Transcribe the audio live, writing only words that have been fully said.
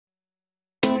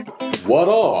What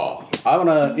up? I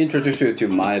wanna introduce you to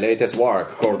my latest work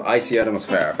called Icy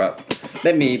Atmosphere, but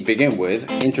let me begin with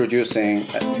introducing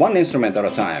one instrument at a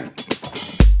time.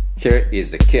 Here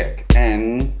is the kick,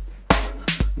 and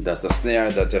that's the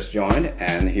snare that just joined,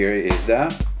 and here is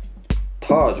the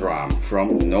tar drum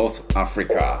from North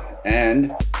Africa,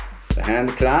 and the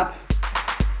hand clap.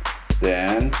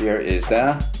 Then here is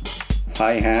the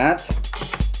hi-hat,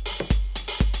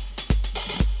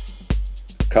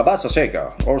 cabasso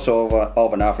shaker, also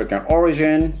of an African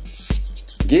origin,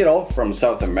 guitar from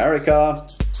South America,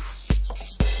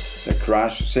 the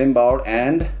crash cymbal,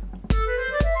 and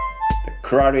the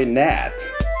clarinet.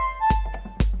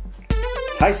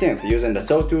 High synth using the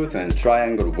sawtooth and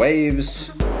triangle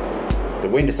waves, the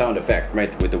wind sound effect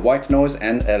made with the white noise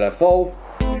and LFO,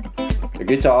 the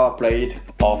guitar played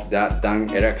off that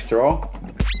Danelectro,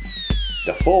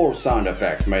 the fall sound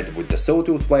effect made with the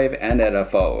sawtooth wave and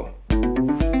LFO.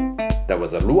 That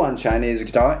was a Luan Chinese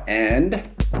guitar, and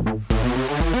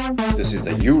this is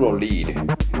the Euro lead,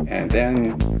 and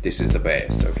then this is the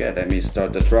bass. Okay, let me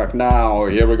start the track now.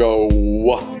 Here we go.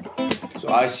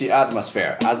 So Icy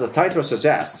Atmosphere, as the title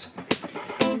suggests,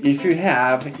 if you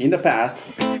have in the past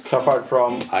suffered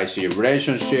from icy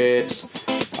relationships,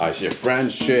 icy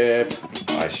friendship,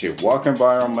 icy work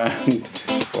environment,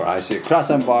 or icy class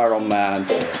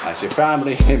environment, icy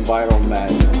family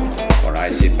environment, or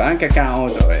icy bank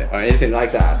account, or anything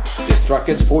like that, this track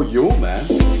is for you, man.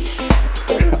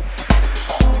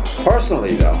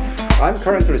 Personally though, I'm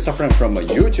currently suffering from a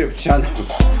YouTube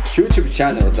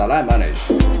channel that I manage.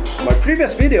 My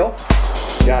previous video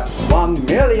got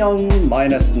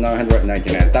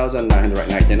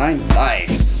 1,000,999,999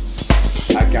 likes.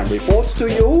 I can report to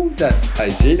you that I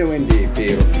genuinely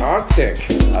feel arctic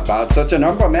about such a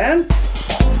number, man.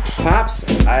 Perhaps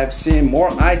I've seen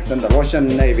more ice than the Russian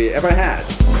Navy ever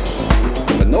has.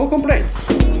 But no complaints,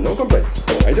 no complaints.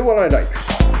 I do what I like.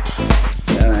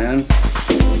 Yeah, man.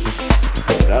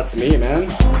 That's me,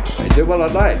 man. I do what I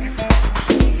like.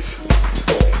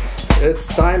 It's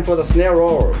time for the snare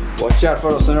roll. Watch out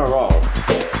for the snare roll.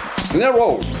 Snare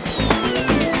roll.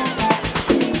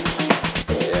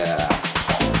 Yeah.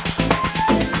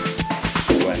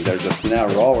 When there's a snare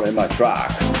roll in my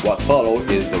track, what follows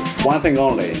is the one thing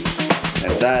only,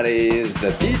 and that is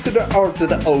the D to the R to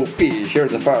the OP.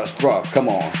 Here's the first drop. Come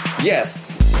on.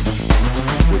 Yes.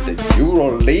 With the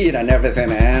Euro lead and everything,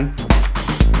 man.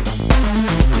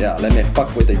 Yeah, let me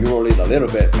fuck with the Euro lead a little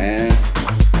bit, man.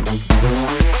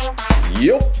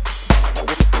 Yup.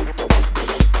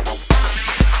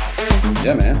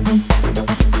 Yeah, man.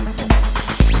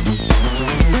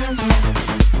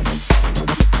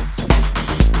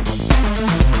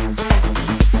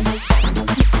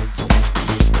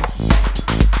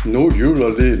 No Euro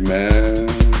lead, man.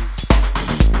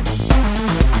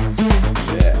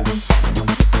 Yeah.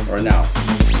 Right now.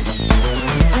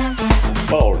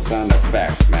 Full sound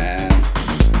effect, man.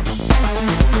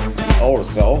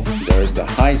 Also, there is the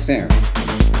high synth.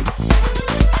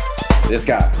 This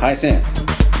guy, high synth.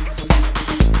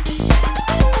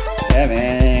 Yeah,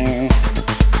 man.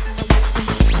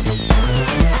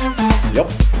 Yup.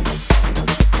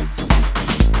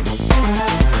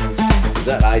 Is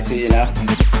that icy enough?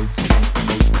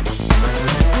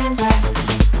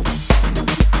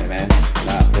 Yeah, man.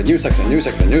 Now, the new section.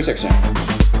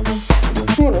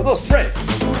 Uno, dos, tres.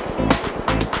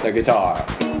 The guitar.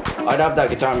 I love that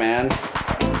guitar, man.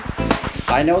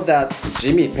 I know that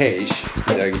Jimmy Page,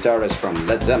 the guitarist from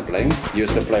Led Zeppelin,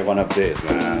 used to play one of these,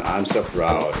 man. I'm so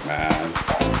proud, man.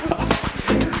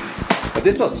 But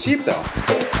this was cheap though.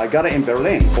 I got it in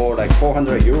Berlin for like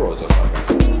 400 euros or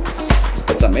something.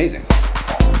 It's amazing.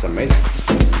 It's amazing.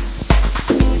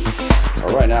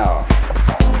 Alright, now,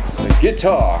 the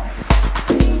guitar.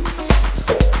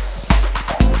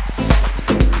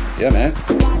 Yeah, man.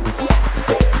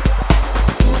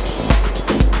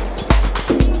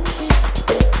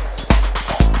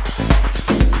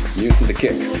 New to the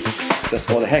kick, just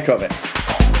for the heck of it.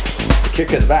 The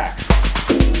kick is back.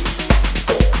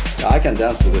 I can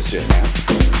dance to this shit, man.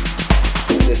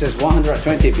 This is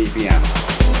 120 BPM,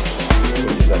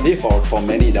 which is the default for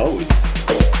many nodes.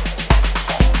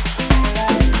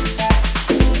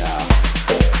 Yeah,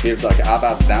 feels like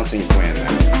Abba's dancing queen,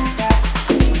 man.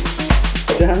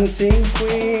 Dancing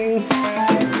queen.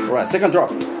 Alright, second drop.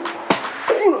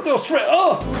 Uno, dos, tres.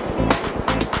 Oh!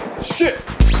 Shit!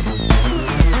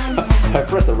 I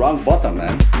pressed the wrong button,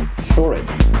 man. Sorry.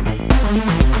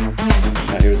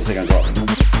 Now here's the second drop.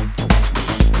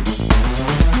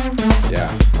 Yeah.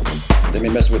 Let me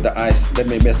mess with the ice. Let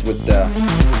me mess with the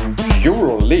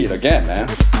Euro lead again, man.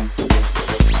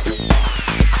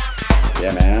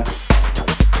 Yeah, man.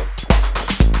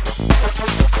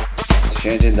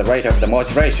 changing the rate of the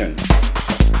modulation.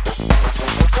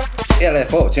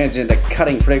 LFO, changing the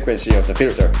cutting frequency of the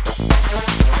filter.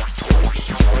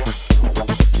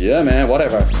 Yeah, man,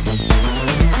 whatever.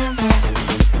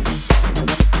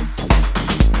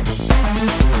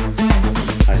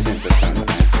 I synth this time, man.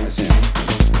 I synth.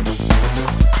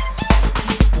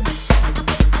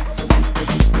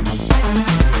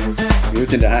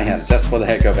 Muting the hi-hat just for the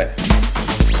heck of it.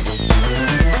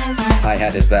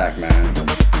 Hi-hat is back, man.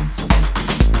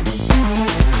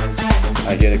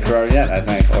 I hear the clarinet, I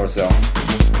think, also.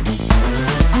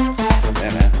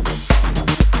 Yeah, man.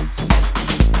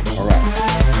 Alright.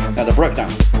 Now the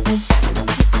breakdown.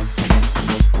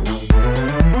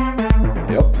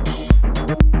 Yep.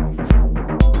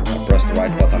 I press the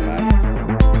right button, man.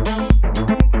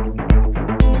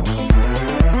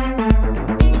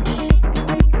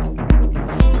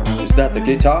 Is that the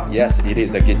guitar? Yes, it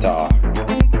is the guitar.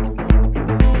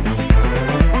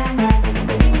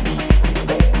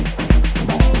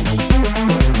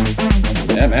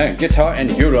 Yeah, man, guitar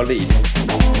and Euro lead.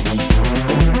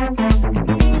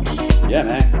 Yeah,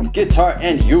 man, guitar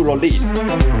and Euro lead.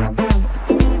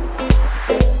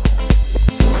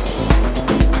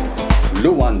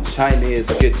 Luan Chinese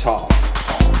guitar.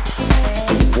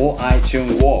 Wo I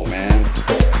Chung Wo, man.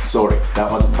 Sorry,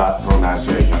 that was bad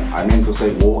pronunciation. I meant to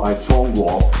say Wo I Chong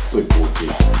Wo, 对不起.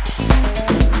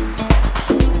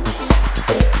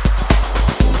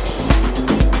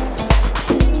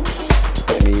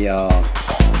 Let me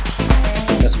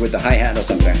mess with the hi-hat or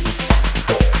something.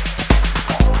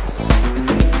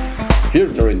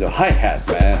 Filter in the hi-hat,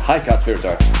 man. High-cut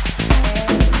filter.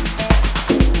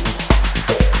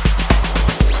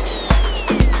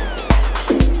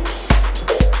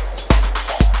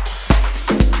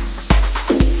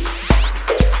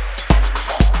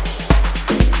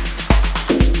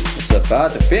 It's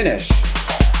about to finish.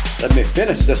 Let me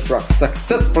finish this track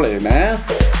successfully, man.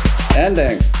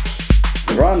 Ending.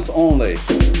 Drums only.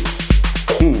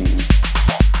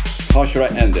 How should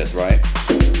I end this, right?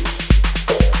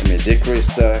 Let me decrease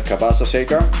the cabasso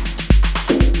shaker.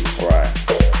 Alright.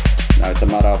 Now it's a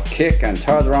matter of kick and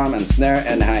third drum and snare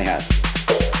and hi-hat.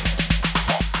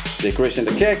 Decreasing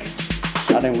the kick,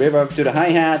 adding reverb to the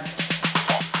hi-hat.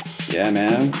 Yeah,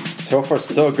 man. So far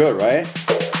so good, right?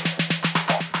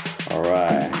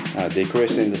 Alright. Now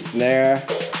decreasing the snare.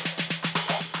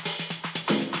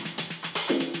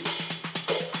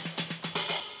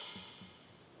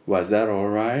 Was that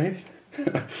alright?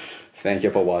 Thank you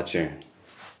for watching.